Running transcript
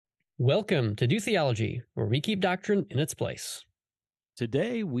Welcome to Do Theology, where we keep doctrine in its place.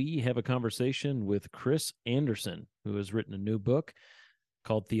 Today, we have a conversation with Chris Anderson, who has written a new book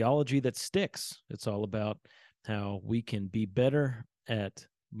called Theology That Sticks. It's all about how we can be better at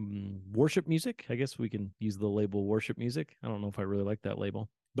worship music. I guess we can use the label worship music. I don't know if I really like that label,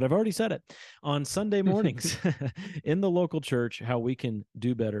 but I've already said it. On Sunday mornings in the local church, how we can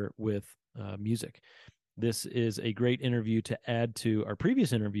do better with music. This is a great interview to add to our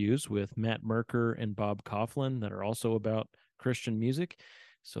previous interviews with Matt Merker and Bob Coughlin that are also about Christian music.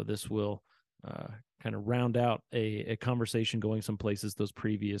 So this will kind of round out a conversation going some places those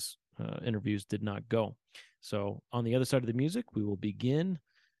previous interviews did not go. So on the other side of the music, we will begin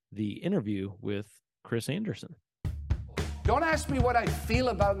the interview with Chris Anderson. Don't ask me what I feel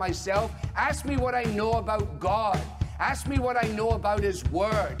about myself. Ask me what I know about God. Ask me what I know about His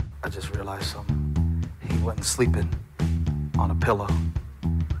Word. I just realized something. He wasn't sleeping on a pillow.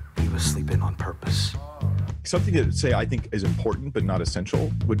 He was sleeping on purpose. Something to say I think is important but not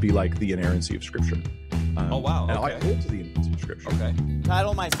essential would be like the inerrancy of Scripture. Oh, wow. And Okay. I hold to the inerrancy of Scripture. Okay.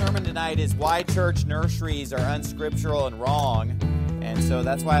 Title of my sermon tonight is Why Church Nurseries Are Unscriptural and Wrong. And so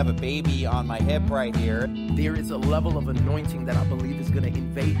that's why I have a baby on my hip right here. There is a level of anointing that I believe is going to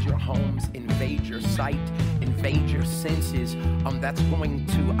invade your homes, invade your sight, invade your senses. That's going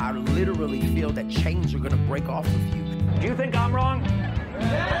to, I literally feel that chains are going to break off of you. Do you think I'm wrong?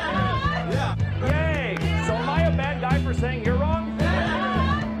 Yeah. Yay! So am I a bad guy for saying you're wrong?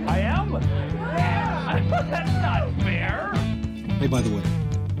 I am? That's not fair. Hey, by the way,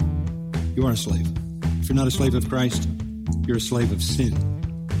 you are a slave. If you're not a slave of Christ, you're a slave of sin.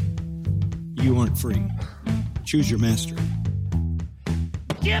 You aren't free. Choose your master.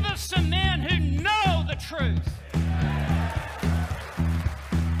 Give us some men who know the truth.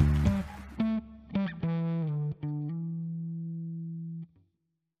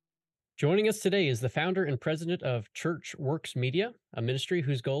 Joining us today is the founder and president of Church Works Media, a ministry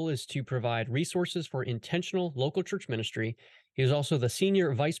whose goal is to provide resources for intentional local church ministry. He is also the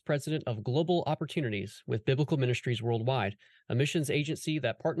senior vice president of Global Opportunities with Biblical Ministries Worldwide, a missions agency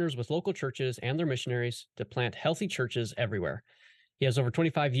that partners with local churches and their missionaries to plant healthy churches everywhere. He has over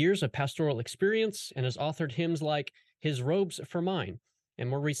 25 years of pastoral experience and has authored hymns like His Robes for Mine, and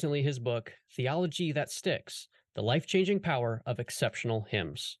more recently his book, Theology That Sticks, The Life-Changing Power of Exceptional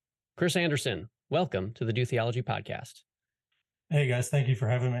Hymns. Chris Anderson, welcome to the Do Theology podcast. Hey guys, thank you for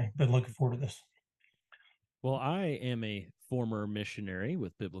having me. Been looking forward to this. Well, I am a former missionary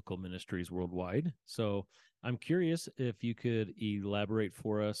with Biblical Ministries Worldwide, so I'm curious if you could elaborate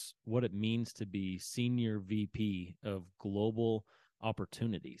for us what it means to be Senior VP of Global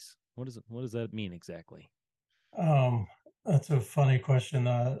Opportunities. What does that mean exactly? That's a funny question.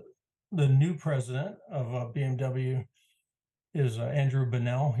 The new president of BMW is Andrew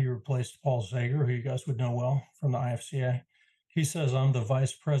Bunnell. He replaced Paul Zager, who you guys would know well from the IFCA. He says I'm the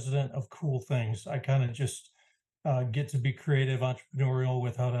vice president of cool things. I kind of just get to be creative, entrepreneurial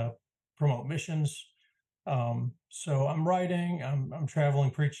with how to promote missions. So I'm writing, I'm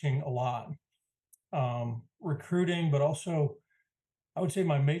traveling, preaching a lot, recruiting, but also I would say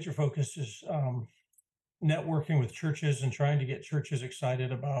my major focus is networking with churches and trying to get churches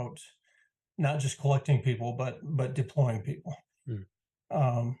excited about not just collecting people, but deploying people.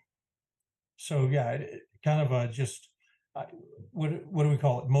 So yeah, it kind of just what do we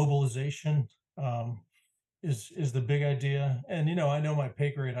call it? Mobilization is the big idea. And I know my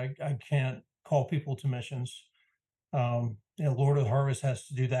pay grade. I can't call people to missions. Lord of the Harvest has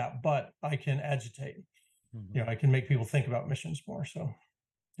to do that, but I can agitate. I can make people think about missions more. So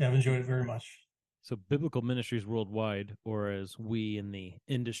yeah, I've enjoyed it very much. So Biblical Ministries Worldwide, or as we in the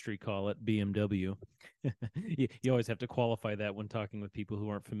industry call it, BMW. you always have to qualify that when talking with people who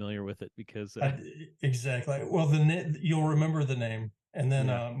aren't familiar with it because... Exactly. Well, you'll remember the name. And then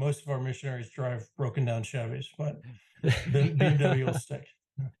most of our missionaries drive broken down Chevys, but BMW will stick.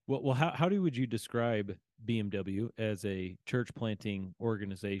 Well, how would you describe BMW as a church planting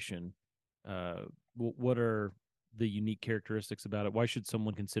organization? What are the unique characteristics about it? Why should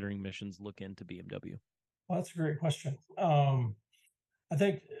someone considering missions look into BMW? Well, that's a great question. I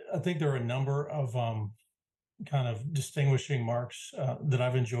think there are a number of kind of distinguishing marks that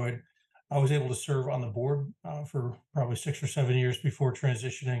I've enjoyed. I was able to serve on the board for probably 6 or 7 years before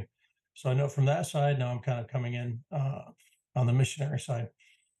transitioning. So I know from that side, now I'm kind of coming in on the missionary side.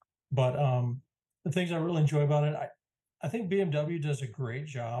 But the things I really enjoy about it, I think BMW does a great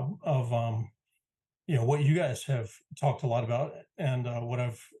job of what you guys have talked a lot about, and what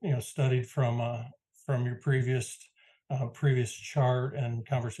I've studied from your previous chart and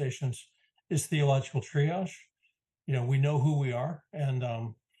conversations is theological triage. We know who we are, and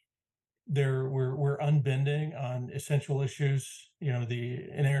we're unbending on essential issues, the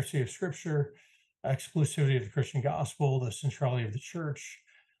inerrancy of Scripture, exclusivity of the Christian gospel, the centrality of the church,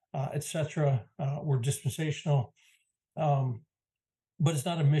 etc. We're dispensational, but it's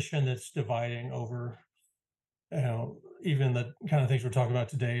not a mission that's dividing over, even the kind of things we're talking about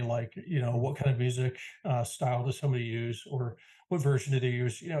today, like, what kind of music style does somebody use, or what version do they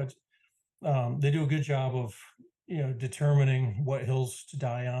use? They do a good job of, determining what hills to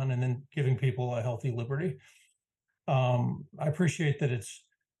die on, and then giving people a healthy liberty. I appreciate that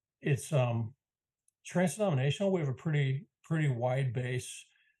it's trans-denominational. We have a pretty wide base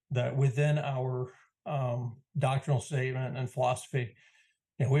that within our doctrinal statement and philosophy,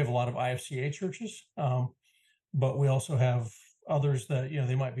 we have a lot of IFCA churches, but we also have others that,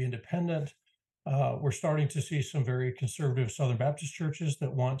 they might be independent. We're starting to see some very conservative Southern Baptist churches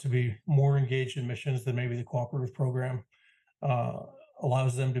that want to be more engaged in missions than maybe the cooperative program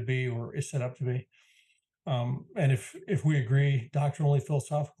allows them to be or is set up to be. And if we agree doctrinally,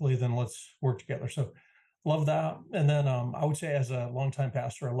 philosophically, then let's work together. So love that. And then I would say, as a longtime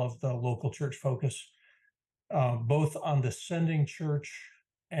pastor, I love the local church focus, both on the sending church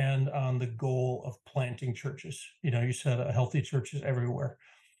and on the goal of planting churches. You said a healthy church is everywhere.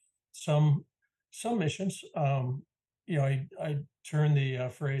 Some missions, I turned the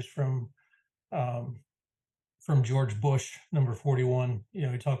phrase from George Bush, number 41.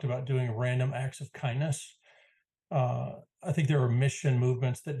 He talked about doing random acts of kindness. I think there are mission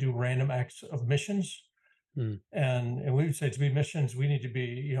movements that do random acts of missions. And we would say, to be missions, we need to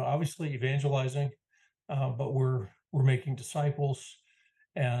be, obviously evangelizing, but we're making disciples,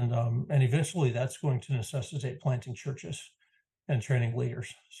 and eventually that's going to necessitate planting churches and training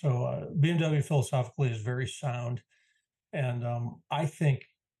leaders. So BMW philosophically is very sound, and I think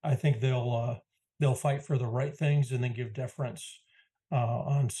they'll fight for the right things and then give deference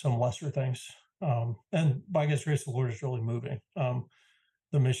on some lesser things. And by God's grace, the Lord is really moving.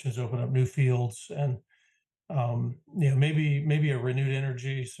 The missions open up new fields, and maybe a renewed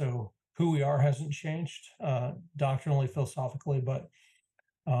energy. So who we are hasn't changed doctrinally, philosophically, but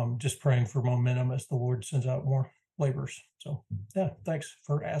just praying for momentum as the Lord sends out more laborers. So yeah, thanks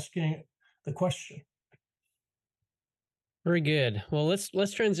for asking the question. Very good. Well,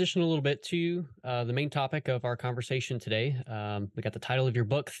 let's transition a little bit to the main topic of our conversation today. We got the title of your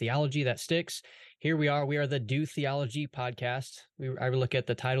book, Theology That Sticks. Here we are. We are the Do Theology podcast. I would look at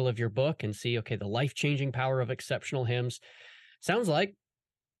the title of your book and see, okay, the life-changing power of exceptional hymns. Sounds like,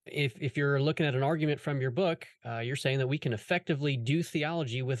 if you're looking at an argument from your book, you're saying that we can effectively do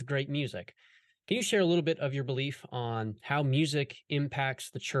theology with great music. Can you share a little bit of your belief on how music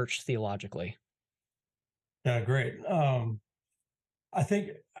impacts the church theologically? Yeah, great. I think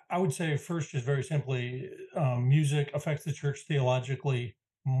I would say first, just very simply, music affects the church theologically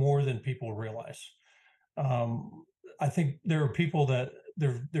more than people realize. I think there are people that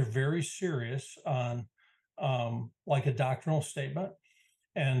they're very serious on like a doctrinal statement,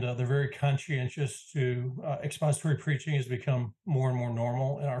 and they're very conscientious to expository preaching has become more and more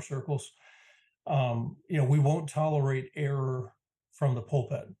normal in our circles. We won't tolerate error from the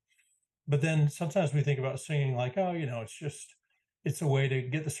pulpit. But then sometimes we think about singing like, oh, it's a way to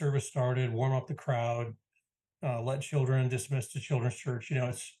get the service started, warm up the crowd, let children dismiss to children's church.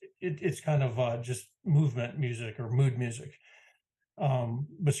 It's kind of just movement music or mood music.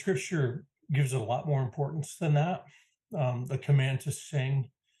 But Scripture gives it a lot more importance than that. The command to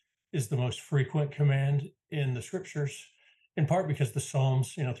sing is the most frequent command in the Scriptures, in part because the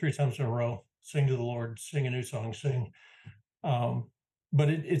Psalms, 3 times in a row, sing to the Lord, sing a new song, sing. But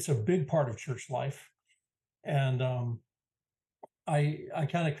it's a big part of church life. And I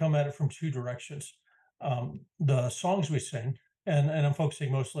kind of come at it from two directions. The songs we sing, and I'm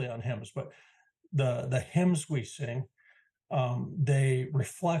focusing mostly on hymns, but the hymns we sing, they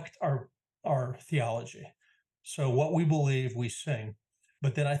reflect our theology. So what we believe, we sing.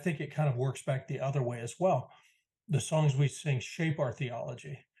 But then I think it kind of works back the other way as well. The songs we sing shape our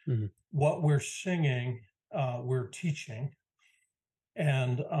theology. Mm-hmm. What we're singing, we're teaching.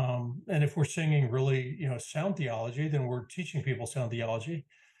 And if we're singing really, sound theology, then we're teaching people sound theology.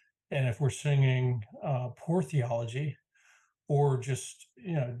 And if we're singing poor theology, or just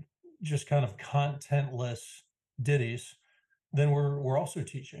kind of contentless ditties, then we're also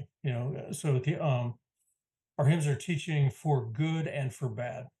teaching. So our hymns are teaching for good and for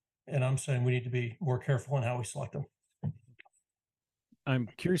bad. And I'm saying we need to be more careful in how we select them. I'm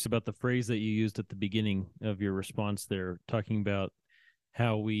curious about the phrase that you used at the beginning of your response there, talking about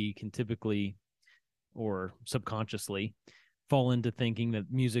how we can typically or subconsciously fall into thinking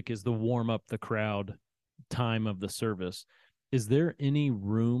that music is the warm up the crowd time of the service. Is there any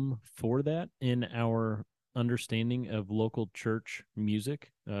room for that in our understanding of local church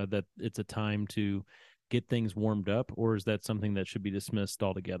music, that it's a time to get things warmed up, or is that something that should be dismissed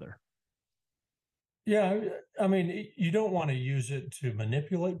altogether? Yeah, I mean, you don't want to use it to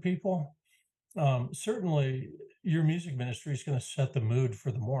manipulate people. Certainly, your music ministry is going to set the mood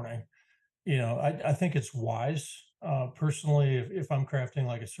for the morning. I think it's wise. Personally, if I'm crafting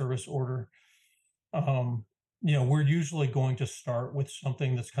like a service order, we're usually going to start with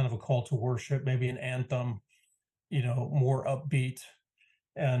something that's kind of a call to worship, maybe an anthem, more upbeat.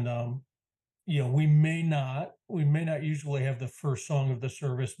 And, we may not usually have the first song of the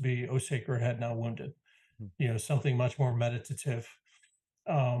service be "O Sacred Head Now Wounded," something much more meditative.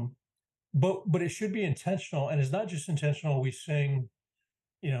 But it should be intentional, and it's not just intentional. We sing,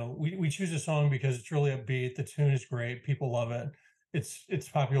 we choose a song because it's really upbeat. The tune is great. People love it. It's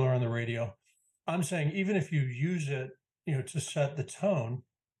popular on the radio. I'm saying even if you use it, to set the tone,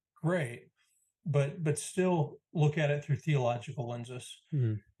 great, but still look at it through theological lenses.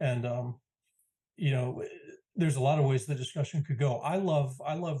 Mm-hmm. And there's a lot of ways the discussion could go. I love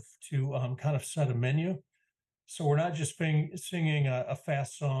to kind of set a menu, so we're not just singing a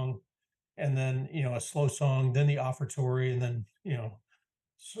fast song and then a slow song, then the offertory, and then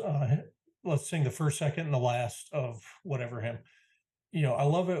let's sing the first, second, and the last of whatever hymn. I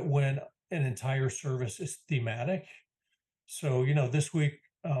love it when an entire service is thematic. So this week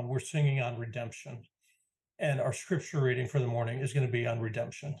we're singing on redemption, and our scripture reading for the morning is going to be on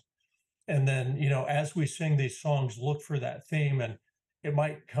redemption. And then, as we sing these songs, look for that theme, and it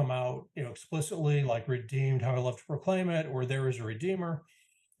might come out, explicitly, like "redeemed, how I love to proclaim it," or "there is a redeemer,"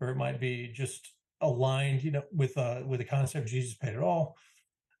 or it might be just aligned, with the concept Jesus paid it all.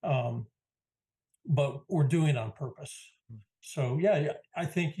 But we're doing it on purpose. So yeah, I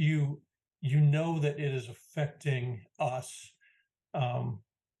think you that it is affecting us, and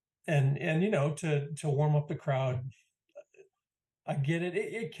to warm up the crowd. I get it.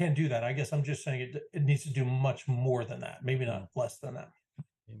 It can do that. I guess I'm just saying it needs to do much more than that, maybe not less than that.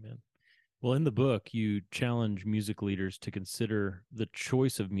 Amen. Well, in the book, you challenge music leaders to consider the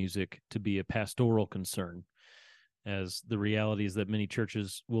choice of music to be a pastoral concern, as the reality is that many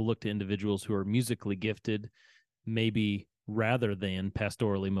churches will look to individuals who are musically gifted, maybe rather than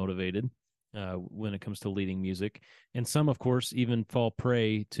pastorally motivated, when it comes to leading music. And some, of course, even fall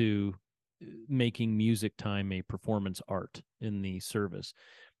prey to making music time a performance art in the service.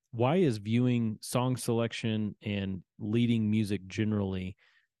 Why is viewing song selection and leading music generally,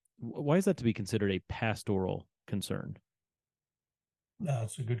 why is that to be considered a pastoral concern?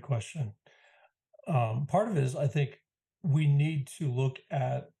 That's a good question. Part of it is, I think we need to look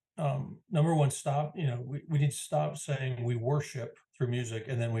at, number one, we need to stop saying we worship through music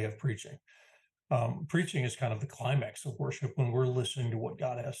and then we have preaching. Preaching is kind of the climax of worship when we're listening to what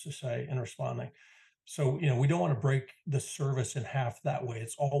God has to say and responding. So, we don't want to break the service in half that way.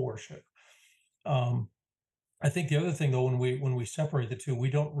 It's all worship. I think the other thing, though, when we separate the two, we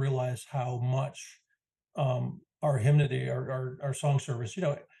don't realize how much our hymnody, our song service,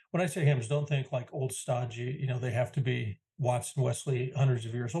 when I say hymns, don't think like old stodgy, they have to be Watson Wesley, hundreds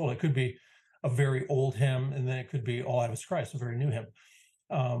of years old. It could be a very old hymn, and then it could be All I Have Is Christ, a very new hymn.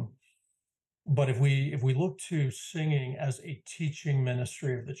 But if we look to singing as a teaching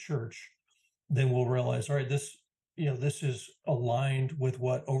ministry of the church, then we'll realize, all right, this is aligned with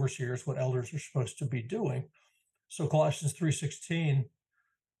what overseers, what elders are supposed to be doing. So Colossians 3:16,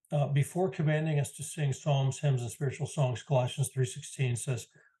 before commanding us to sing psalms, hymns, and spiritual songs, Colossians 3:16 says,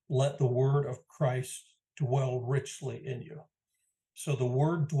 "Let the word of Christ dwell richly in you." So the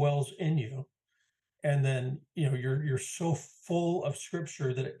word dwells in you, and then you're so full of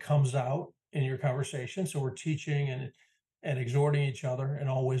scripture that it comes out in your conversation. So we're teaching and exhorting each other in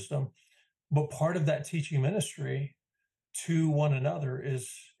all wisdom. But part of that teaching ministry to one another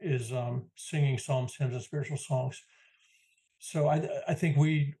is singing psalms, hymns, and spiritual songs. So I think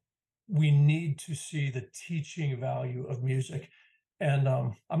we need to see the teaching value of music. And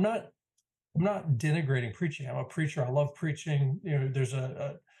I'm not denigrating preaching. I'm a preacher. I love preaching. There's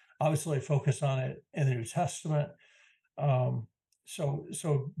obviously a focus on it in the New Testament.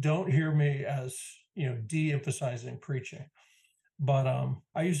 So don't hear me as de-emphasizing preaching. But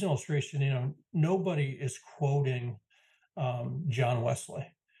I use an illustration. Nobody is quoting John Wesley.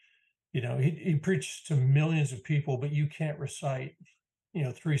 He preached to millions of people, but you can't recite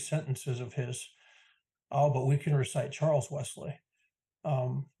 3 sentences of his. Oh, but we can recite Charles Wesley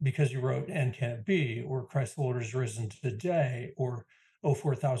because he wrote "And Can It Be," or "Christ the Lord is risen today," or "Oh,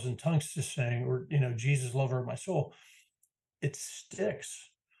 for 1,000 tongues to sing," or "Jesus, lover of my soul." It sticks.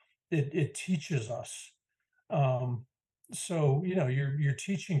 It teaches us. So, you're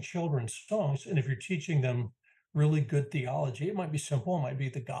teaching children songs, and if you're teaching them really good theology, it might be simple, it might be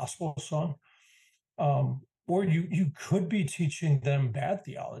the gospel song. Or you could be teaching them bad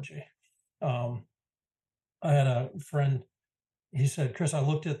theology. I had a friend, he said, "Chris, I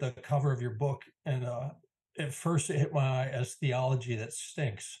looked at the cover of your book, and at first it hit my eye as theology that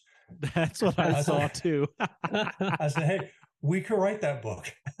stinks." That's what I saw too. I said, "Hey, we could write that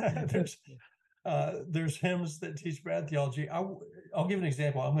book." There's hymns that teach bad theology. I'll give an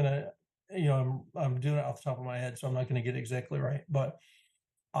example. I'm doing it off the top of my head, so I'm not going to get it exactly right. But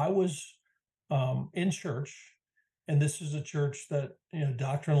I was in church, and this is a church that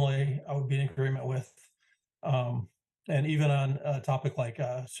doctrinally I would be in agreement with, and even on a topic like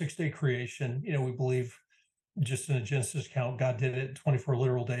 6-day creation, we believe just in a Genesis account, God did it 24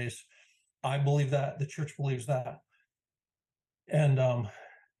 literal days. I believe that. The church believes that, and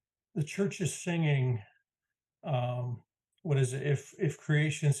the church is singing, what is it? If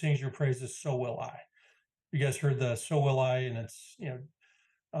creation sings your praises, so will I. You guys heard the "so will I," and it's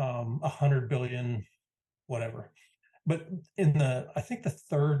 100 billion, whatever. But in I think the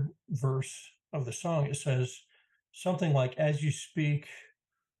third verse of the song, it says something like, "As you speak,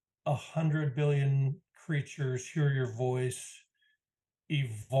 100 billion creatures hear your voice,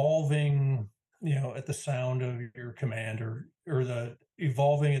 evolving, at the sound of your command, or the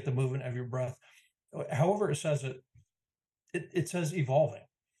evolving at the movement of your breath." However it says it says evolving.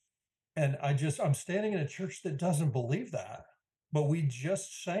 And I'm standing in a church that doesn't believe that, but we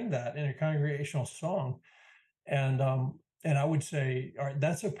just sang that in a congregational song. And I would say, all right,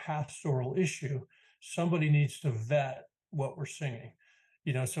 that's a pastoral issue. Somebody needs to vet what we're singing.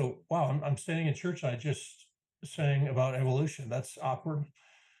 So, wow, I'm standing in church, I just sang about evolution. That's awkward.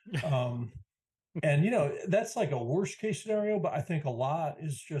 And that's like a worst case scenario, but I think a lot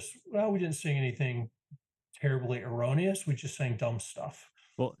is just, well, we didn't sing anything terribly erroneous. We just sang dumb stuff.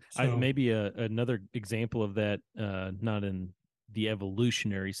 Well, maybe another example of that, not in the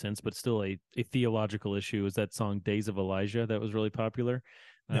evolutionary sense, but still a theological issue, is that song "Days of Elijah" that was really popular.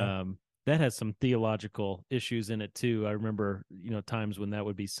 Yeah. That has some theological issues in it too. I remember, times when that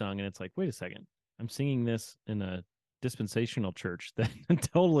would be sung and it's like, wait a second, I'm singing this in a dispensational church that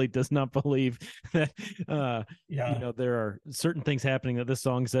totally does not believe that there are certain things happening that this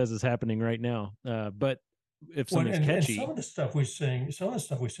song says is happening right now. But if something's catchy, and some of the stuff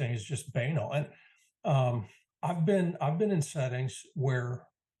we sing is just banal. And I've been in settings where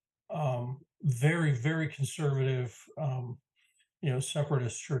very, very conservative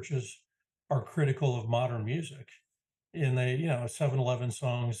separatist churches are critical of modern music, and they 7-11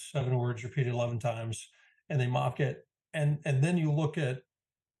 songs, 7 words repeated 11 times, and they mock it. And then you look at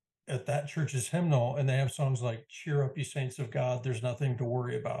that church's hymnal, and they have songs like "Cheer up, ye saints of God, there's nothing to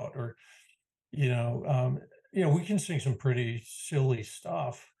worry about," or we can sing some pretty silly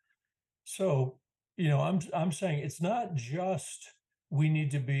stuff. So I'm saying it's not just we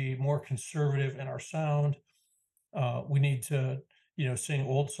need to be more conservative in our sound. We need to sing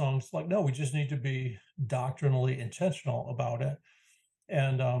old songs. No, we just need to be doctrinally intentional about it.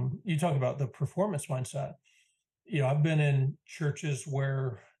 And you talk about the performance mindset. I've been in churches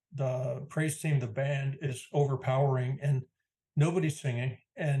where the praise team, the band, is overpowering and nobody's singing,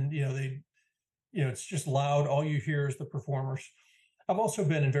 and it's just loud. All you hear is the performers. I've also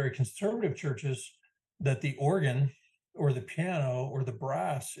been in very conservative churches that the organ or the piano or the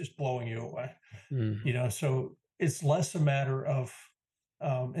brass is blowing you away. So it's less a matter of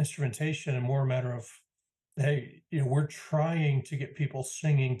instrumentation and more a matter of, hey, we're trying to get people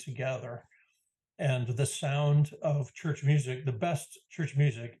singing together. And the sound of church music, the best church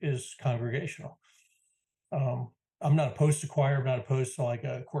music, is congregational. I'm not opposed to choir. I'm not opposed to like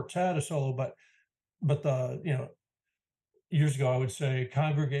a quartet, a solo, but years ago I would say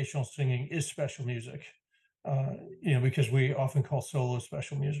congregational singing is special music, because we often call solo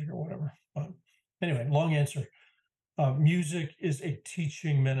special music or whatever. But anyway, long answer. Music is a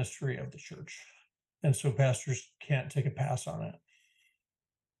teaching ministry of the church, and so pastors can't take a pass on it.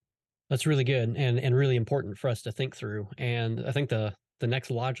 That's really good and really important for us to think through. And I think the next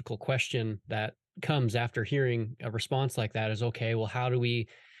logical question that comes after hearing a response like that is, okay, well, how do we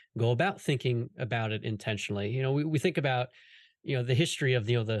go about thinking about it intentionally? We think about, the history of,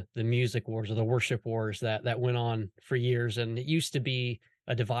 the music wars or the worship wars that went on for years. And it used to be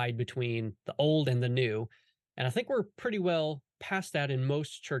a divide between the old and the new. And I think we're pretty well past that in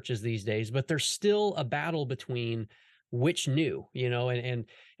most churches these days, but there's still a battle between which new, and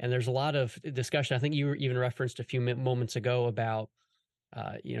there's a lot of discussion. I think you even referenced a few moments ago about,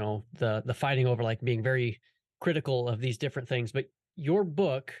 the fighting over like being very critical of these different things. But your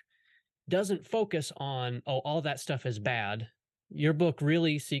book doesn't focus on, oh, all that stuff is bad. Your book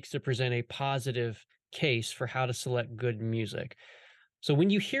really seeks to present a positive case for how to select good music. So when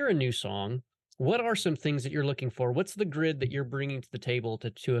you hear a new song, what are some things that you're looking for? What's the grid that you're bringing to the table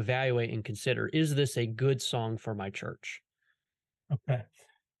to evaluate and consider? Is this a good song for my church? Okay.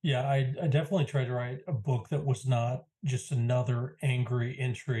 Yeah, I definitely tried to write a book that was not just another angry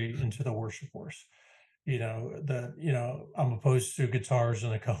entry into the worship course. I'm opposed to guitars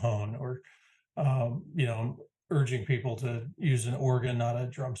and a cajon, or, I'm urging people to use an organ, not a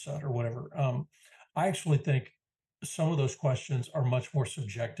drum set or whatever. I actually think some of those questions are much more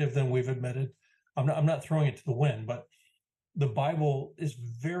subjective than we've admitted. I'm not throwing it to the wind, but the Bible is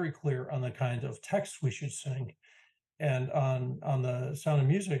very clear on the kind of texts we should sing. And on the Sound of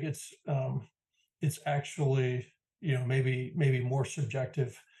Music, it's actually, maybe more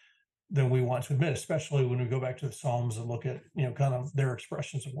subjective than we want to admit, especially when we go back to the Psalms and look at, kind of their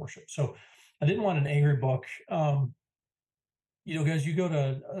expressions of worship. So I didn't want an angry book. Guys, you go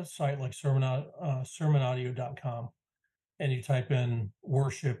to a site like sermonaudio.com and you type in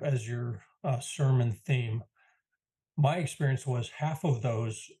worship as your sermon theme. My experience was half of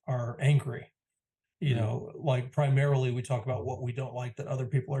those are angry. Like primarily we talk about what we don't like that other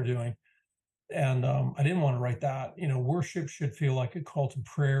people are doing. And I didn't want to write that. Worship should feel like a call to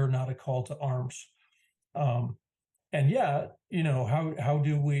prayer, not a call to arms. How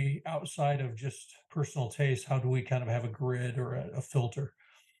do we, outside of just personal taste, how do we kind of have a grid or a filter?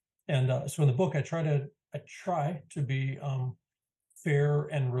 And so in the book, I try to be fair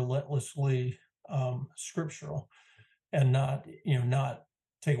and relentlessly scriptural, and not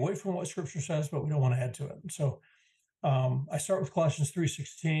take away from what Scripture says, but we don't want to add to it. So I start with Colossians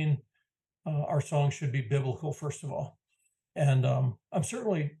 3:16. Our songs should be biblical, first of all. And I'm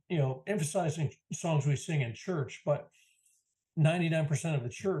certainly, emphasizing songs we sing in church, but 99% of the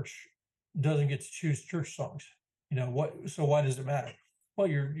church doesn't get to choose church songs. So why does it matter? Well,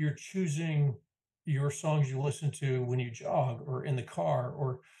 you're choosing your songs you listen to when you jog or in the car,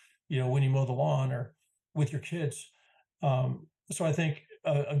 or, when you mow the lawn or with your kids. So I think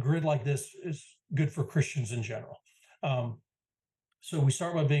a grid like this is good for Christians in general. So we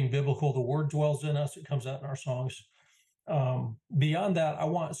start by being biblical. The word dwells in us. It comes out in our songs. Beyond that, I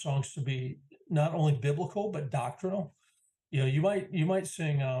want songs to be not only biblical, but doctrinal. You might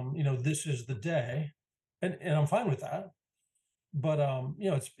sing, this is the day, and I'm fine with that. But,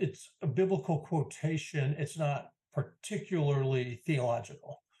 it's a biblical quotation. It's not particularly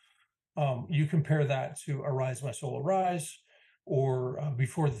theological. You compare that to Arise, My Soul, Arise, or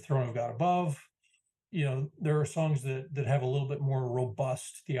Before the Throne of God Above. There are songs that have a little bit more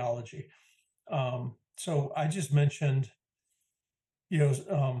robust theology. So I just mentioned,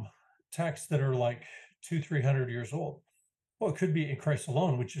 texts that are like 200-300 years old. Well, it could be In Christ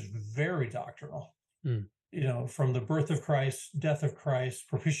Alone, which is very doctrinal. From the birth of Christ, death of Christ,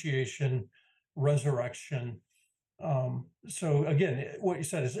 propitiation, resurrection. So again, what you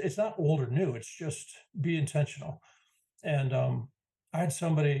said is it's not old or new. It's just be intentional. And I had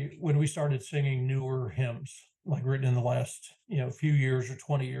somebody, when we started singing newer hymns, like written in the last, few years or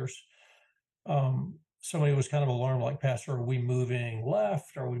 20 years, somebody was kind of alarmed, like, Pastor, are we moving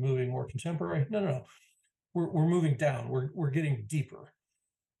left? Are we moving more contemporary? No. We're moving down. We're getting deeper.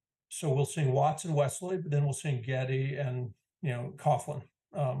 So we'll sing Watts and Wesley, but then we'll sing Getty and, Coughlin.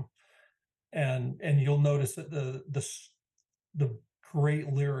 And you'll notice that the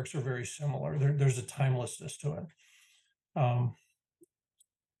great lyrics are very similar. There's a timelessness to it.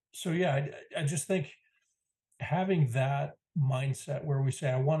 So yeah, I just think having that mindset where we say,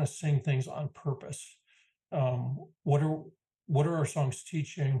 I want to sing things on purpose. What are our songs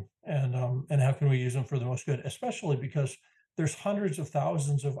teaching, and how can we use them for the most good? Especially because there's hundreds of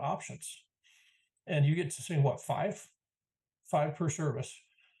thousands of options, and you get to sing five per service.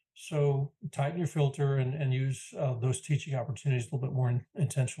 So tighten your filter and use those teaching opportunities a little bit more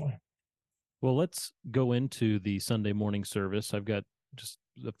intentionally. Well, let's go into the Sunday morning service. I've got just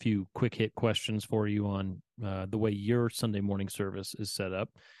a few quick hit questions for you on the way your Sunday morning service is set up,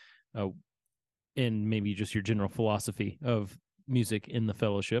 and maybe just your general philosophy of music in the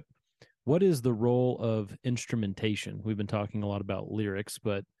fellowship. What is the role of instrumentation? We've been talking a lot about lyrics,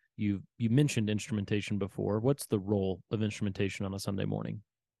 but you mentioned instrumentation before. What's the role of instrumentation on a Sunday morning?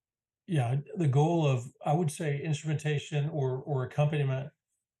 Yeah, the goal of, I would say, instrumentation or accompaniment,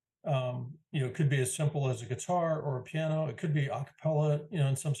 could be as simple as a guitar or a piano. It could be a cappella,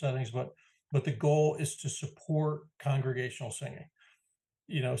 in some settings, but the goal is to support congregational singing.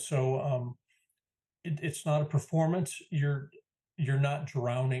 So it's not a performance. You're not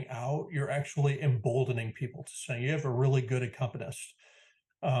drowning out. You're actually emboldening people to sing. You have a really good accompanist.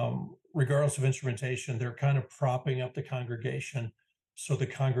 regardless of instrumentation, they're kind of propping up the congregation so the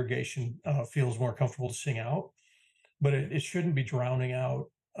congregation feels more comfortable to sing out, but it shouldn't be drowning out.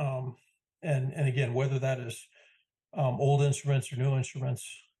 And again, whether that is old instruments or new instruments,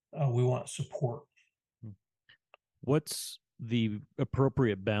 we want support. What's the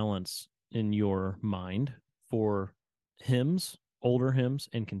appropriate balance in your mind for hymns, older hymns,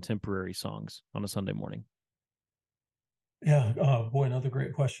 and contemporary songs on a Sunday morning? Yeah, boy, another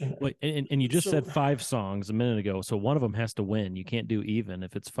great question. Wait, and you just said 5 songs a minute ago, so one of them has to win. You can't do even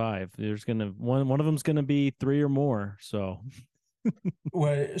if it's 5. There's one of them's gonna be 3 or more. So,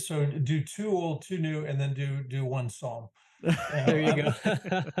 well, so do 2 old, 2 new, and then do 1 psalm. There you go.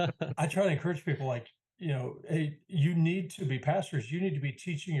 I try to encourage people, like, hey, you need to be pastors. You need to be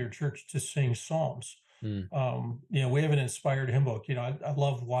teaching your church to sing psalms. We have an inspired hymn book. I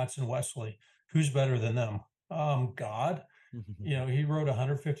love Watson Wesley. Who's better than them? God. He wrote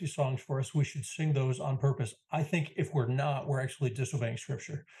 150 songs for us. We should sing those on purpose. I think if we're not, we're actually disobeying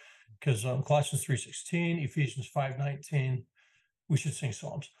Scripture, because Colossians 3:16, Ephesians 5:19, we should sing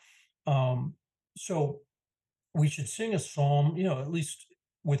psalms. So we should sing a psalm, at least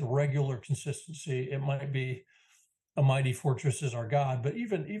with regular consistency. It might be "A Mighty Fortress Is Our God," but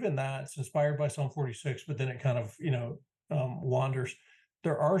even that's inspired by Psalm 46. But then it kind of wanders.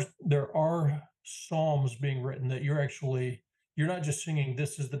 There are psalms being written that you're not just singing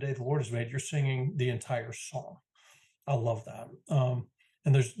 "This is the day the Lord has made." You're singing the entire psalm. I love that.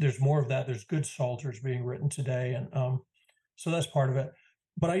 And there's more of that. There's good psalters being written today, and so that's part of it.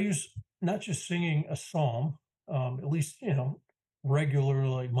 But I use not just singing a psalm, at least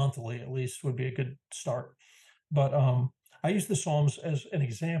regularly, monthly at least would be a good start. But I use the Psalms as an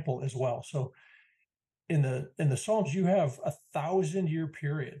example as well. So in the Psalms, you have 1,000-year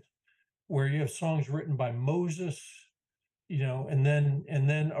period where you have songs written by Moses, and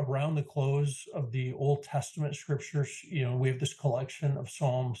then around the close of the Old Testament scriptures, we have this collection of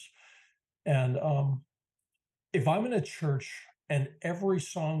Psalms. And if I'm in a church and every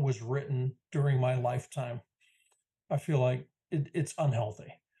song was written during my lifetime, I feel like it's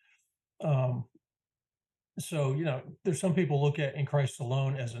unhealthy. So, there's some people look at "In Christ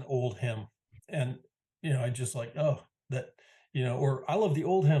Alone" as an old hymn. And, I just like, or I love the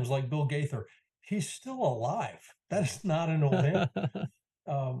old hymns like Bill Gaither. He's still alive. That is not an old hymn.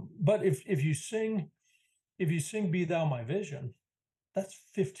 But if you sing "Be Thou My Vision," that's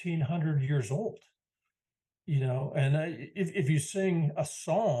 1,500 years old. And if you sing a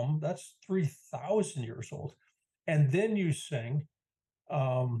psalm, that's 3,000 years old. And then you sing,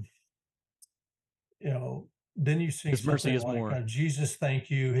 His mercy is more. Jesus, thank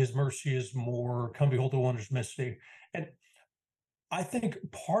you. His mercy is more. Come behold the wondrous mystery. And I think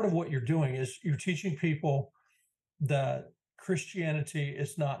part of what you're doing is you're teaching people that Christianity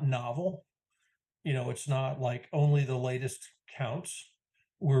is not novel. It's not like only the latest counts.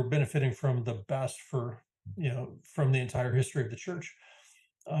 We're benefiting from the best from the entire history of the church.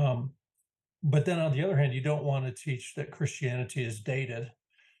 But then on the other hand, you don't want to teach that Christianity is dated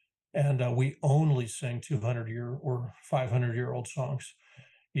and we only sing 200-year or 500-year-old songs.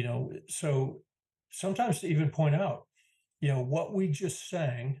 So sometimes to even point out, what we just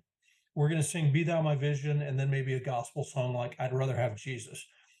sang, we're going to sing "Be Thou My Vision" and then maybe a gospel song like "I'd Rather Have Jesus."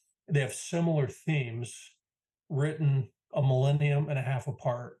 They have similar themes written a millennium and a half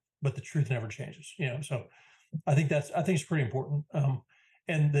apart, but the truth never changes. So I think it's pretty important.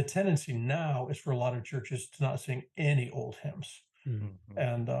 And the tendency now is for a lot of churches to not sing any old hymns. Mm-hmm.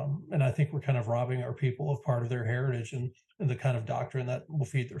 And I think we're kind of robbing our people of part of their heritage and the kind of doctrine that will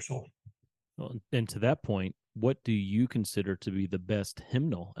feed their soul. Well, and to that point, what do you consider to be the best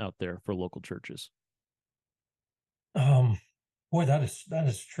hymnal out there for local churches? Boy, that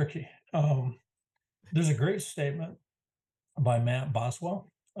is tricky. There's a great statement by Matt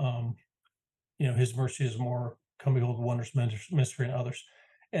Boswell. His mercy is more. Come behold the wondrous mystery, and others.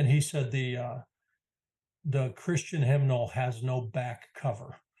 And he said the Christian hymnal has no back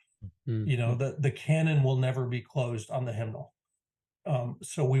cover. Mm-hmm. The canon will never be closed on the hymnal.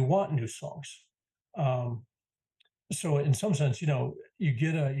 So we want new songs. So in some sense, you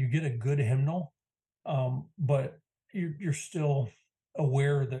get a good hymnal, but you're still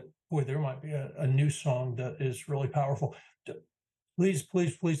aware that, boy, there might be a new song that is really powerful. Please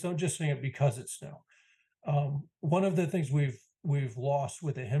don't just sing it because it's new. One of the things we've lost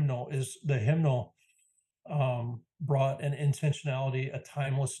with the hymnal is the hymnal brought an intentionality, a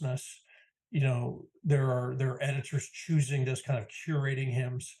timelessness. There are editors choosing this kind of curating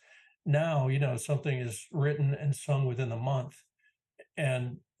hymns. Now, something is written and sung within the month,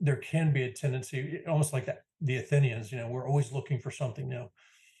 and there can be a tendency, almost like the Athenians. We're always looking for something new.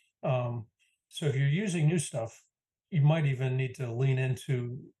 So if you're using new stuff, you might even need to lean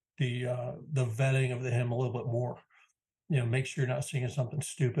into the vetting of the hymn a little bit more. Make sure you're not singing something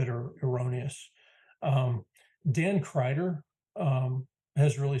stupid or erroneous. Dan Kreider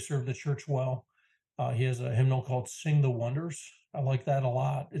has really served the church well. He has a hymnal called "Sing the Wonders." I like that a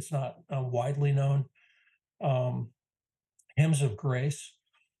lot. It's not widely known. Hymns of Grace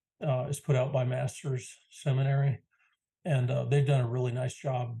is put out by Masters Seminary, and they've done a really nice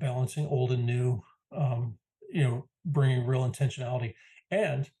job balancing old and new, bringing real intentionality.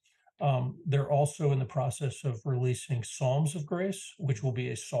 And they're also in the process of releasing Psalms of Grace, which will be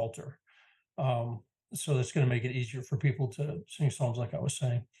a psalter. So that's going to make it easier for people to sing psalms, like I was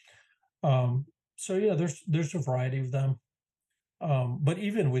saying. So yeah, there's a variety of them. But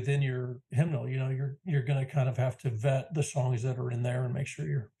even within your hymnal, you're going to kind of have to vet the songs that are in there and make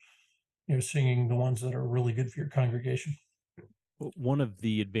sure you're singing the ones that are really good for your congregation. One of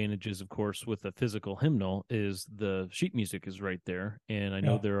the advantages, of course, with a physical hymnal is the sheet music is right there. And I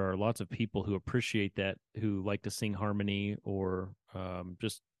know there are lots of people who appreciate that, who like to sing harmony or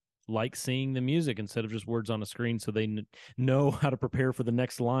just like seeing the music instead of just words on a screen, so they know how to prepare for the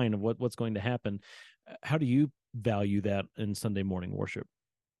next line of what's going to happen. How do you value that in Sunday morning worship?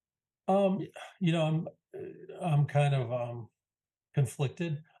 I'm kind of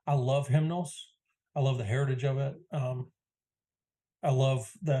conflicted. I love hymnals. I love the heritage of it. I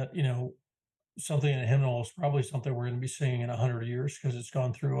love that, something in a hymnal is probably something we're going to be singing in 100 years because it's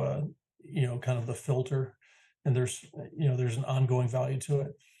gone through kind of the filter, and there's an ongoing value to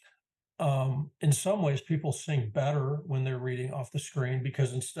it. In some ways, people sing better when they're reading off the screen,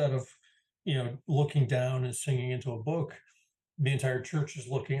 because instead of, looking down and singing into a book, the entire church is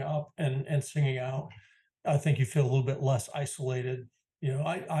looking up and singing out. I think you feel a little bit less isolated.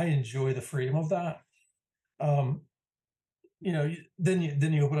 I enjoy the freedom of that. Then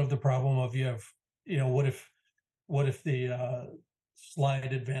you open up the problem of what if the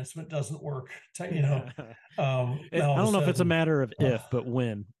slide advancement doesn't work? I don't know if it's a matter of if, but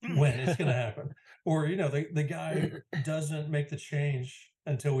when it's going to happen. Or, the guy doesn't make the change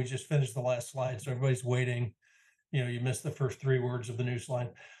until we just finish the last slide. So everybody's waiting. You missed the first 3 words of the new slide.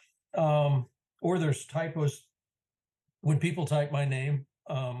 Or there's typos. When people type my name,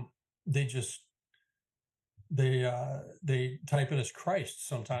 they type it as Christ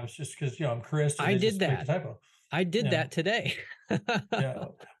sometimes, just because I'm Chris. I did that. Typo. I did that today. Yeah,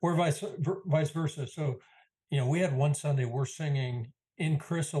 or vice versa. So, we had one Sunday we're singing "In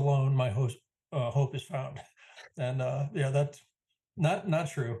Chris Alone, My Hope is Found," and that's not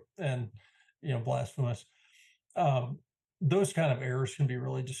true, and blasphemous. Those kind of errors can be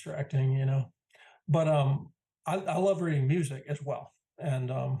really distracting, But I love reading music as well.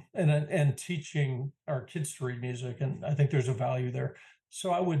 And teaching our kids to read music, and I think there's a value there.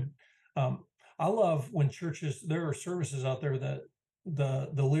 So I love when there are services out there that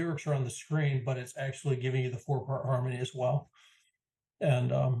the lyrics are on the screen, but it's actually giving you the 4-part harmony as well.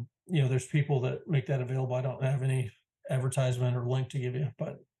 And there's people that make that available. I don't have any advertisement or link to give you,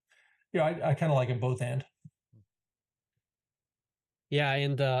 but I kind of like it both and. Yeah,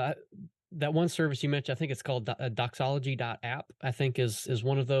 and that one service you mentioned, I think it's called doxology.app, I think is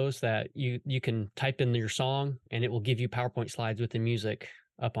one of those that you can type in your song and it will give you PowerPoint slides with the music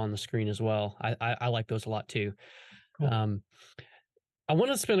up on the screen as well. I like those a lot too. Cool. I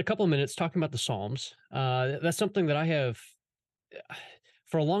want to spend a couple of minutes talking about the Psalms. That's something that I have,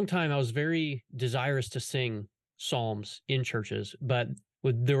 for a long time, I was very desirous to sing Psalms in churches, but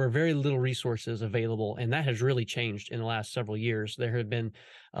there were very little resources available, and that has really changed in the last several years. There have been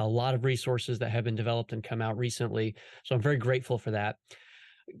a lot of resources that have been developed and come out recently, so I'm very grateful for that.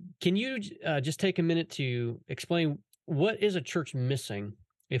 Can you just take a minute to explain what is a church missing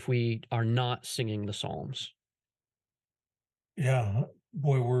if we are not singing the Psalms? Yeah,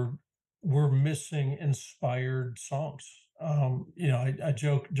 boy, we're missing inspired songs. I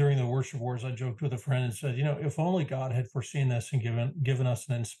joked during the worship wars, I joked with a friend and said, if only God had foreseen this and given us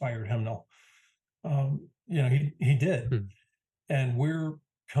an inspired hymnal. He did. And we're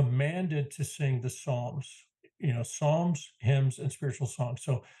commanded to sing the Psalms, Psalms, hymns, and spiritual songs.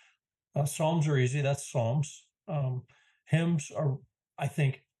 So Psalms are easy. That's Psalms. Hymns are, I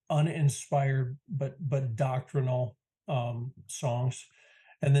think, uninspired, but doctrinal songs.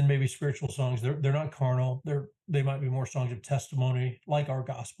 And then maybe spiritual songs. They're not carnal. They might be more songs of testimony, like our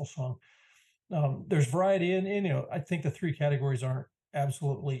gospel song. There's variety, and I think the 3 categories aren't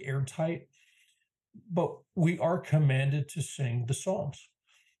absolutely airtight, but we are commanded to sing the Psalms.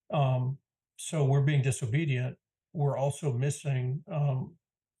 So we're being disobedient. We're also missing.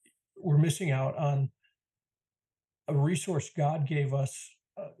 We're missing out on a resource God gave us,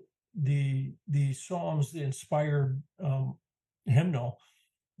 the Psalms, the inspired hymnal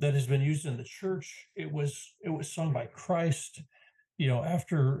that has been used in the church. It was sung by Christ.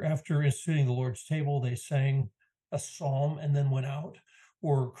 After instituting the Lord's table, they sang a psalm and then went out.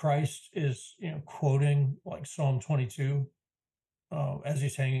 Or Christ is quoting like Psalm 22 as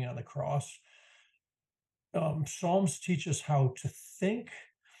he's hanging on the cross. Psalms teach us how to think.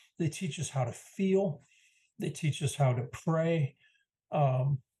 They teach us how to feel. They teach us how to pray.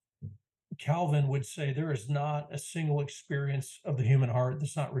 Calvin would say there is not a single experience of the human heart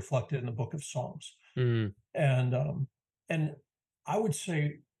that's not reflected in the book of Psalms. Mm. And I would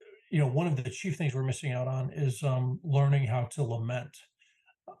say, one of the chief things we're missing out on is learning how to lament.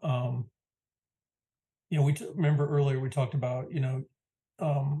 Remember earlier we talked about,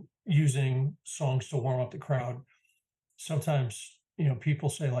 using songs to warm up the crowd. Sometimes, people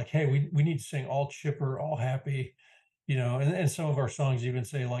say like, hey, we need to sing all chipper, all happy, and some of our songs even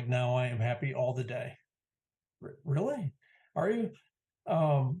say like, now I am happy all the day. Really? Are you?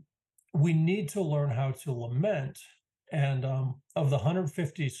 We need to learn how to lament. And of the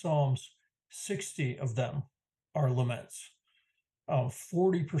 150 Psalms, 60 of them are laments,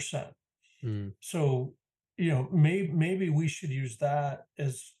 40%. Mm. So, maybe we should use that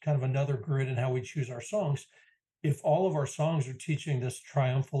as kind of another grid in how we choose our songs. If all of our songs are teaching this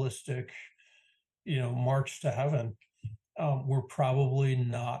triumphalistic, march to heaven, we're probably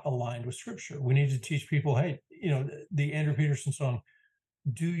not aligned with Scripture. We need to teach people, hey, the Andrew Peterson song,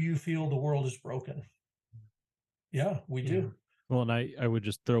 "Do you feel the world is broken?" Yeah, we do. Yeah. Well, and I would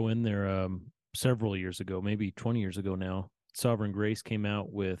just throw in there several years ago, maybe 20 years ago now, Sovereign Grace came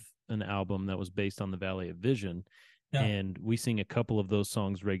out with an album that was based on the Valley of Vision. Yeah. And we sing a couple of those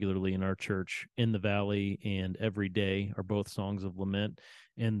songs regularly in our church. In the Valley and Every Day are both songs of lament.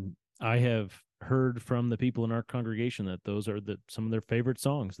 And I have heard from the people in our congregation that those are some of their favorite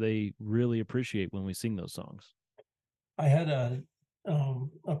songs. They really appreciate when we sing those songs. I had a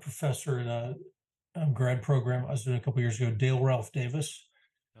professor in a grad program I was doing a couple years ago, Dale Ralph Davis,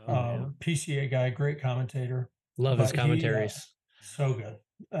 PCA guy, great commentator. Love his commentaries. So good.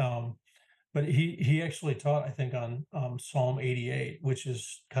 But he actually taught, I think, on Psalm 88, which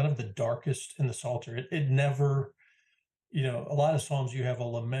is kind of the darkest in the Psalter. It never, a lot of Psalms you have a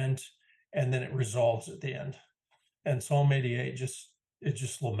lament and then it resolves at the end. And Psalm 88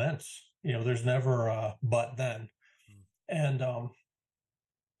 just laments. There's never a but then. And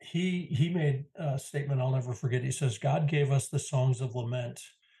he made a statement I'll never forget. He says, God gave us the songs of lament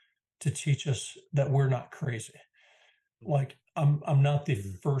to teach us that we're not crazy. Like, I'm not the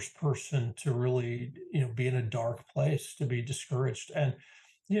first person to really, be in a dark place, to be discouraged. And,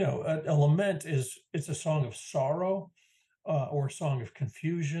 a lament it's a song of sorrow or a song of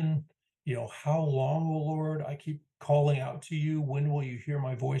confusion. How long, O Lord, I keep calling out to you. When will you hear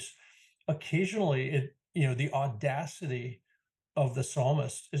my voice? Occasionally the audacity of the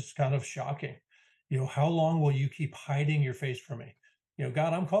psalmist is kind of shocking. How long will you keep hiding your face from me?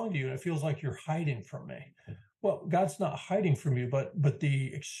 God, I'm calling to you and it feels like you're hiding from me. Well, God's not hiding from you, but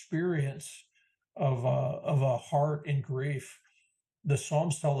the experience of a heart in grief, the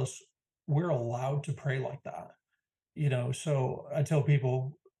Psalms tell us we're allowed to pray like that. So I tell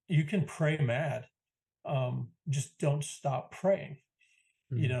people, you can pray mad, just don't stop praying.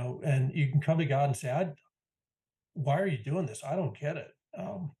 Mm-hmm. And you can come to God and say, why are you doing this? I don't get it.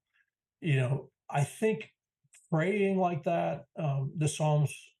 I think praying like that, the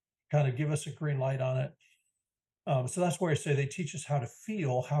Psalms kind of give us a green light on it. So that's where I say they teach us how to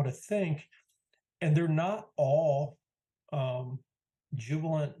feel, how to think, and they're not all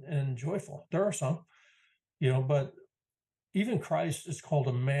jubilant and joyful. There are some, but even Christ is called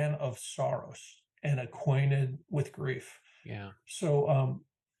a man of sorrows and acquainted with grief. Yeah. So,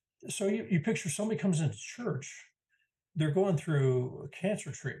 so you picture somebody comes into church, they're going through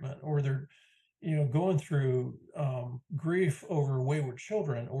cancer treatment, or they're, going through grief over wayward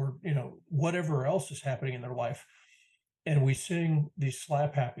children, or, whatever else is happening in their life. And we sing these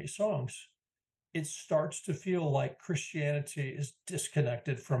slap happy songs. It starts to feel like Christianity is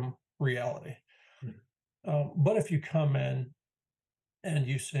disconnected from reality. But if you come in and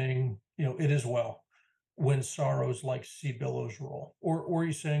you sing, it is well, when sorrows like sea billows roll, or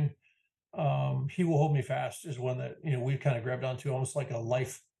you sing, he will hold me fast, is one that, we've kind of grabbed onto almost like a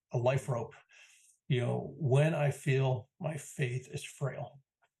life rope. When I feel my faith is frail,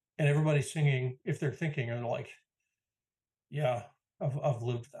 and everybody's singing, if they're thinking, are like, yeah, I've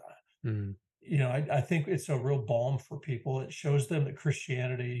lived that. Mm-hmm. I think it's a real balm for people. It shows them that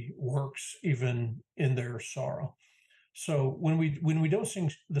Christianity works even in their sorrow. So when we don't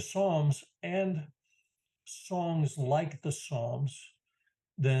sing the Psalms and songs like the Psalms,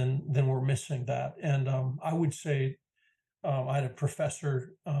 then we're missing that. And I would say I had a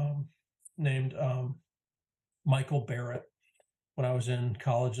professor named Michael Barrett when I was in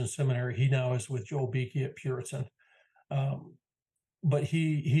college and seminary. He now is with Joel Beakey at Puritan. But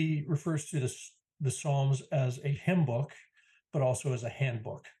he refers to the Psalms as a hymn book, but also as a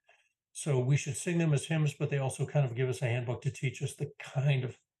handbook. So we should sing them as hymns, but they also kind of give us a handbook to teach us the kind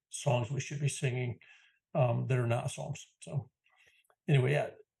of songs we should be singing that are not Psalms. So anyway, yeah,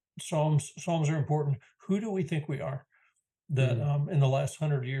 Psalms are important. Who do we think we are? That in the last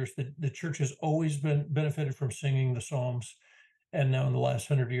 100 years, the church has always been benefited from singing the Psalms. And now in the last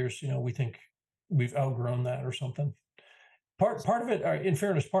 100 years, we think we've outgrown that or something. Part of it, in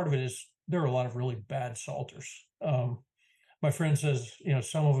fairness, part of it is there are a lot of really bad psalters. My friend says,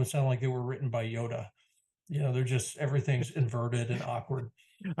 some of them sound like they were written by Yoda. They're just, everything's inverted and awkward.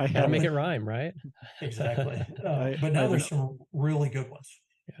 I gotta make it rhyme, right? Exactly. But now there's some really good ones.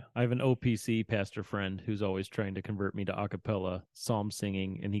 Yeah. I have an OPC pastor friend who's always trying to convert me to a cappella psalm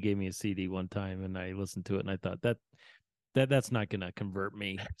singing, and he gave me a CD one time, and I listened to it, and I thought that's not going to convert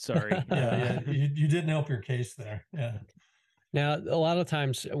me. Sorry. Yeah. You didn't help your case there. Yeah. Now, a lot of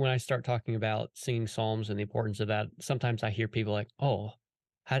times when I start talking about singing psalms and the importance of that, sometimes I hear people like, oh,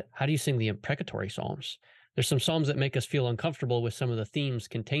 how do you sing the imprecatory psalms? There's some psalms that make us feel uncomfortable with some of the themes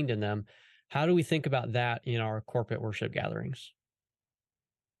contained in them. How do we think about that in our corporate worship gatherings?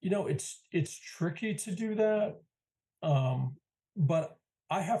 It's tricky to do that. But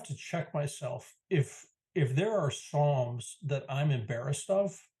I have to check myself. If there are psalms that I'm embarrassed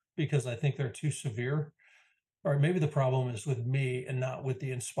of because I think they're too severe, or maybe the problem is with me and not with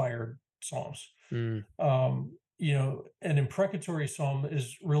the inspired psalms. An imprecatory psalm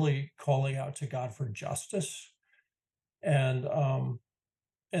is really calling out to God for justice. And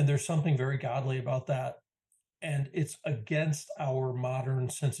there's something very godly about that. And it's against our modern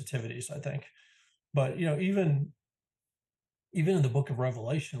sensitivities, I think. But, even in the book of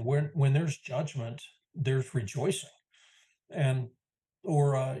Revelation, when there's judgment, there's rejoicing.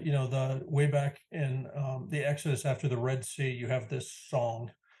 Or the way back in the Exodus after the Red Sea, you have this song,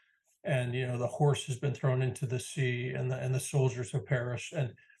 and the horse has been thrown into the sea, and the soldiers have perished,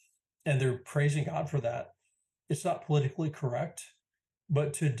 and they're praising God for that. It's not politically correct,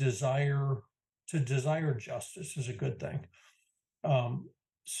 but to desire justice is a good thing.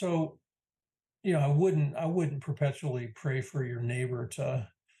 So I wouldn't perpetually pray for your neighbor to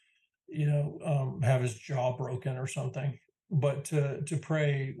have his jaw broken or something. But to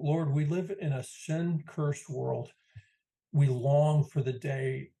pray, Lord, we live in a sin-cursed world. We long for the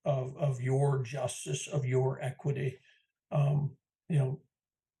day of your justice, of your equity.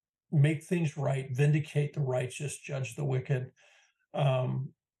 Make things right, vindicate the righteous, judge the wicked.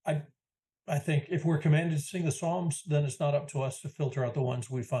 I think if we're commanded to sing the Psalms, then it's not up to us to filter out the ones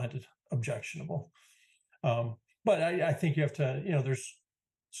we find objectionable. But I think you have to, there's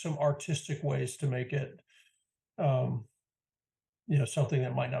some artistic ways to make it something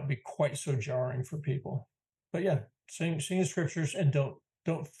that might not be quite so jarring for people. But yeah, sing the scriptures and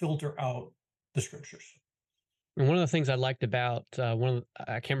don't filter out the scriptures. And one of the things I liked about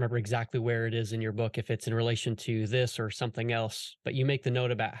I can't remember exactly where it is in your book, if it's in relation to this or something else, but you make the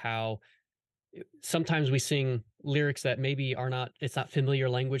note about how sometimes we sing lyrics that maybe it's not familiar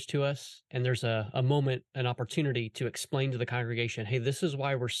language to us. And there's a moment, an opportunity to explain to the congregation, hey, this is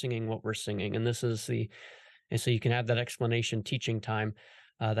why we're singing what we're singing. And so you can have that explanation teaching time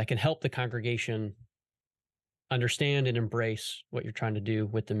that can help the congregation understand and embrace what you're trying to do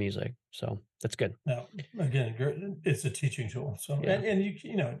with the music. So that's good. Now, again, it's a teaching tool. So, yeah. and you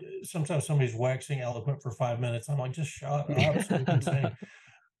sometimes somebody's waxing eloquent for 5 minutes. I'm like, just shut up so we can sing.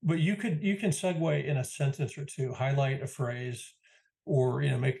 But you can segue in a sentence or two, highlight a phrase, or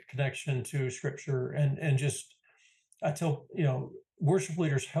make a connection to scripture, and just I tell worship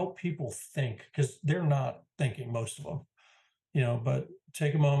leaders, help people think, because they're not thinking, most of them. But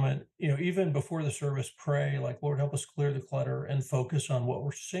take a moment, even before the service, pray like, Lord, help us clear the clutter and focus on what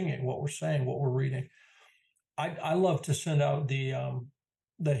we're singing, what we're saying, what we're reading. I love to send out the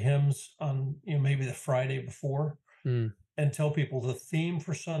hymns on maybe the Friday before. And tell people the theme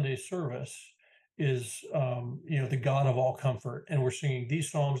for Sunday service is, the God of all comfort. And we're singing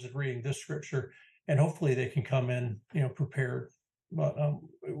these psalms and reading this scripture, and hopefully they can come in, prepared. But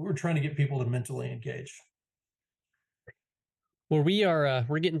we're trying to get people to mentally engage. Well,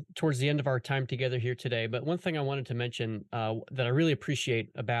 we're getting towards the end of our time together here today. But one thing I wanted to mention that I really appreciate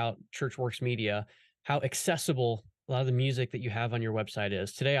about ChurchWorks Media, how accessible a lot of the music that you have on your website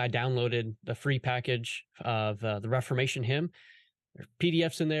is. Today, I downloaded the free package of the Reformation hymn. There's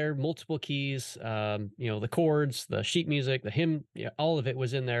PDFs in there, multiple keys, the chords, the sheet music, the hymn, all of it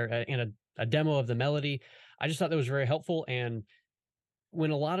was in there, and a demo of the melody. I just thought that was very helpful. And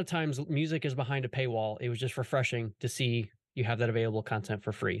when a lot of times music is behind a paywall, it was just refreshing to see you have that available content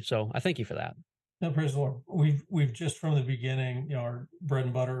for free. So I thank you for that. No, praise the Lord. We've just from the beginning, our bread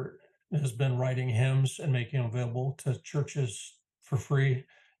and butter has been writing hymns and making them available to churches for free.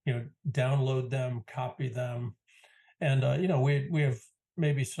 Download them, copy them. And, we have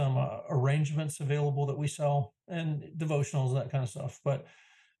maybe some arrangements available that we sell and devotionals, that kind of stuff. But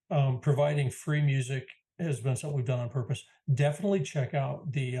providing free music has been something we've done on purpose. Definitely check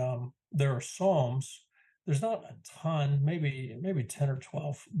out there are Psalms. There's not a ton, maybe 10 or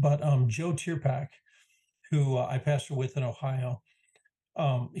 12, but Joe Tierpak, who I pastor with in Ohio,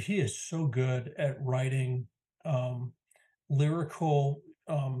 he is so good at writing lyrical,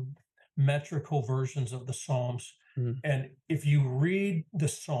 metrical versions of the Psalms. And if you read the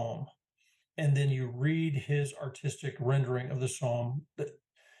Psalm and then you read his artistic rendering of the Psalm,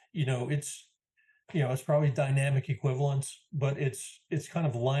 it's probably dynamic equivalence, but it's kind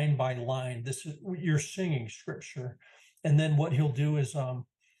of line by line. You're singing scripture. And then what he'll do is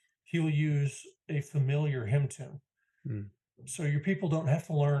he'll use a familiar hymn tune. So your people don't have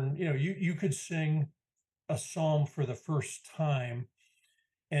to learn, you could sing a psalm for the first time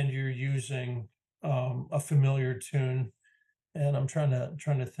and you're using a familiar tune. And I'm trying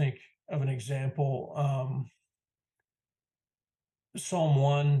to think of an example. Psalm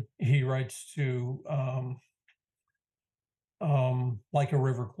 1, he writes to like a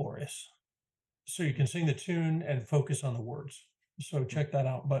river glorious. So you can sing the tune and focus on the words. So check that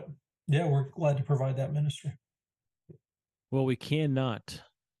out. But yeah, we're glad to provide that ministry. Well, we cannot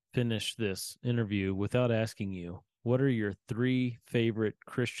finish this interview without asking you, what are your 3 favorite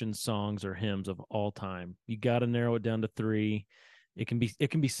Christian songs or hymns of all time? You got to narrow it down to 3. It can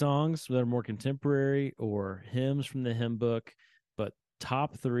be songs that are more contemporary or hymns from the hymn book, but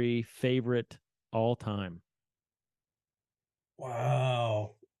top 3 favorite all time.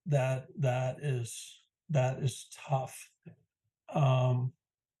 Wow. That is tough.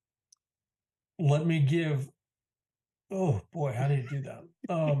 Let me give, oh boy, how do you do that?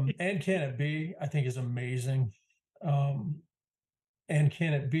 And Can It Be, I think, is amazing. And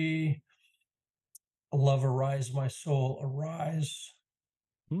Can It Be, Love Arise, My Soul Arise.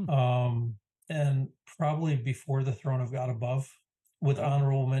 And probably Before the Throne of God Above, with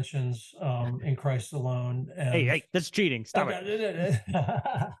honorable mentions In Christ Alone. And, hey, that's cheating. Stop it.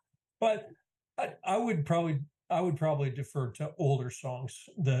 But I would probably defer to older songs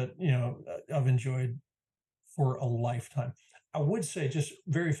that I've enjoyed for a lifetime. I would say, just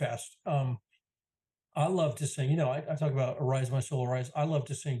very fast, I love to sing. I talk about Arise, My Soul Arise. I love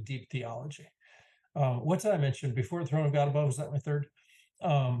to sing deep theology. What did I mention? Before the Throne of God Above, was that my third?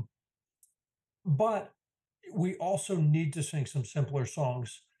 But we also need to sing some simpler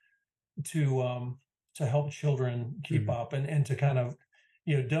songs to help children keep up and to kind of,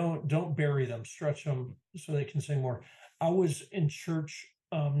 don't bury them, stretch them so they can sing more. I was in church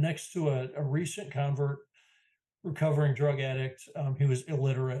next to a recent convert, recovering drug addict. He was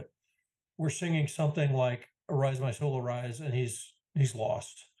illiterate. We're singing something like Arise, My Soul Arise, and he's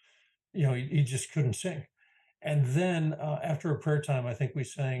lost. He just couldn't sing. And then after a prayer time, I think we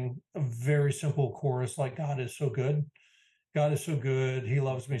sang a very simple chorus like, God is so good. God is so good. He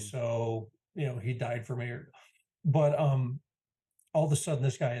loves me so, he died for me. But all of a sudden,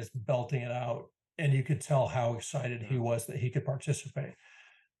 this guy is belting it out. And you could tell how excited he was that he could participate.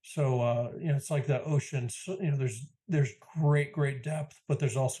 So, it's like the ocean. So, there's great depth, but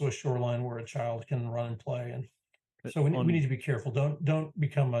there's also a shoreline where a child can run and play. And so we need to be careful. Don't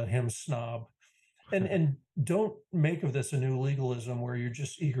become a hymn snob. And don't make of this a new legalism where you're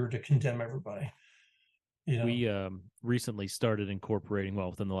just eager to condemn everybody. We recently started incorporating,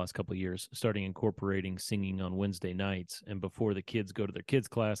 within the last couple of years, incorporating singing on Wednesday nights. And before the kids go to their kids'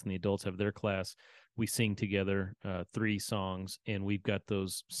 class and the adults have their class, we sing together 3 songs. And we've got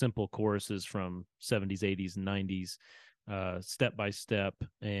those simple choruses from 70s, 80s, and 90s, Step by Step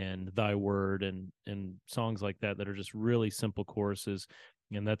and Thy Word and songs like that are just really simple choruses.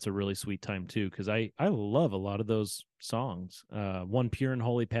 And that's a really sweet time too, because I love a lot of those songs. One Pure and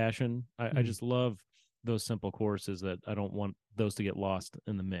Holy Passion. I just love those simple choruses that I don't want those to get lost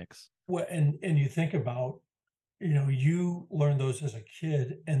in the mix. Well, and you think about, you learn those as a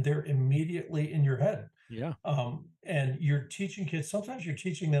kid and they're immediately in your head. Yeah. And you're teaching kids, sometimes you're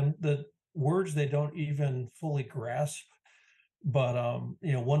teaching them the words they don't even fully grasp. But,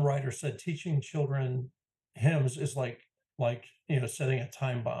 one writer said teaching children hymns is like setting a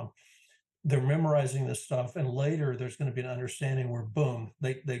time bomb. they're memorizing this stuff, and later there's going to be an understanding where boom,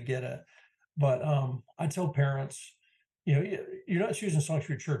 they get it. But I tell parents, you're not choosing songs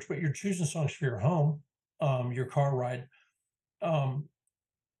for your church, but you're choosing songs for your home, your car ride.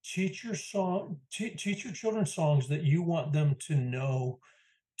 Teach your children songs that you want them to know,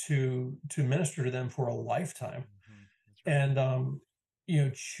 to minister to them for a lifetime. And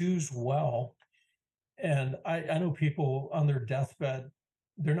choose well. And I know people on their deathbed,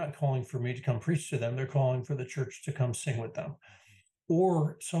 they're not calling for me to come preach to them, they're calling for the church to come sing with them.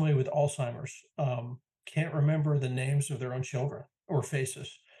 Or somebody with Alzheimer's can't remember the names of their own children or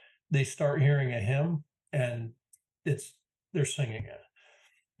faces. They start hearing a hymn and they're singing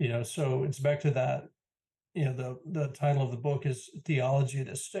it. So it's back to that. The title of the book is Theology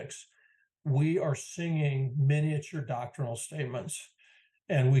That Sticks. We are singing miniature doctrinal statements,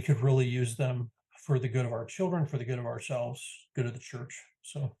 and we could really use them for the good of our children, for the good of ourselves, good of the church.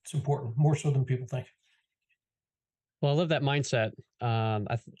 So it's important, more so than people think. Well, I love that mindset.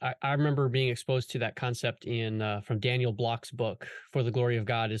 I remember being exposed to that concept from Daniel Block's book, For the Glory of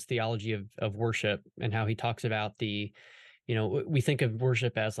God is Theology of Worship, and how he talks about we think of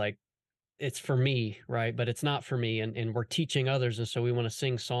worship as like, it's for me, right? But it's not for me. And we're teaching others. And so we want to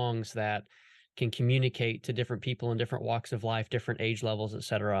sing songs that can communicate to different people in different walks of life, different age levels, et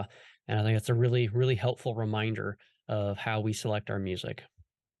cetera. And I think that's a really, really helpful reminder of how we select our music.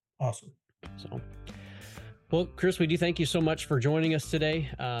 Awesome. So, well, Chris, we do thank you so much for joining us today.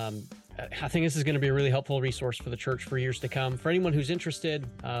 I think this is going to be a really helpful resource for the church for years to come. For anyone who's interested,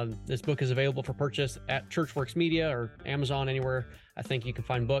 this book is available for purchase at ChurchWorks Media or Amazon, anywhere I think you can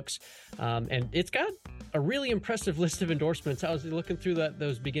find books. And it's got a really impressive list of endorsements. I was looking through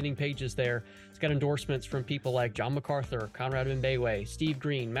those beginning pages there. It's got endorsements from people like John MacArthur, Conrad Mbewe, Steve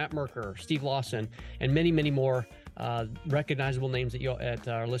Green, Matt Merker, Steve Lawson, and many, many more recognizable names that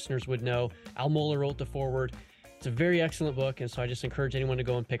our listeners would know. Al Mohler wrote the foreword. It's a very excellent book, and so I just encourage anyone to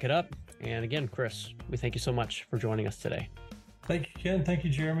go and pick it up. And again, Chris, we thank you so much for joining us today. Thank you, Ken. Thank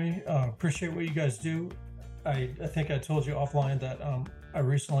you, Jeremy. Appreciate what you guys do. I think I told you offline that I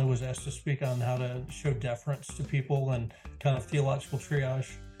recently was asked to speak on how to show deference to people and kind of theological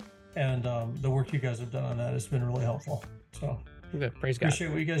triage. And the work you guys have done on that has been really helpful. So good. Praise God. Appreciate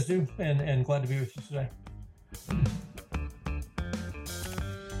what you guys do, and glad to be with you today.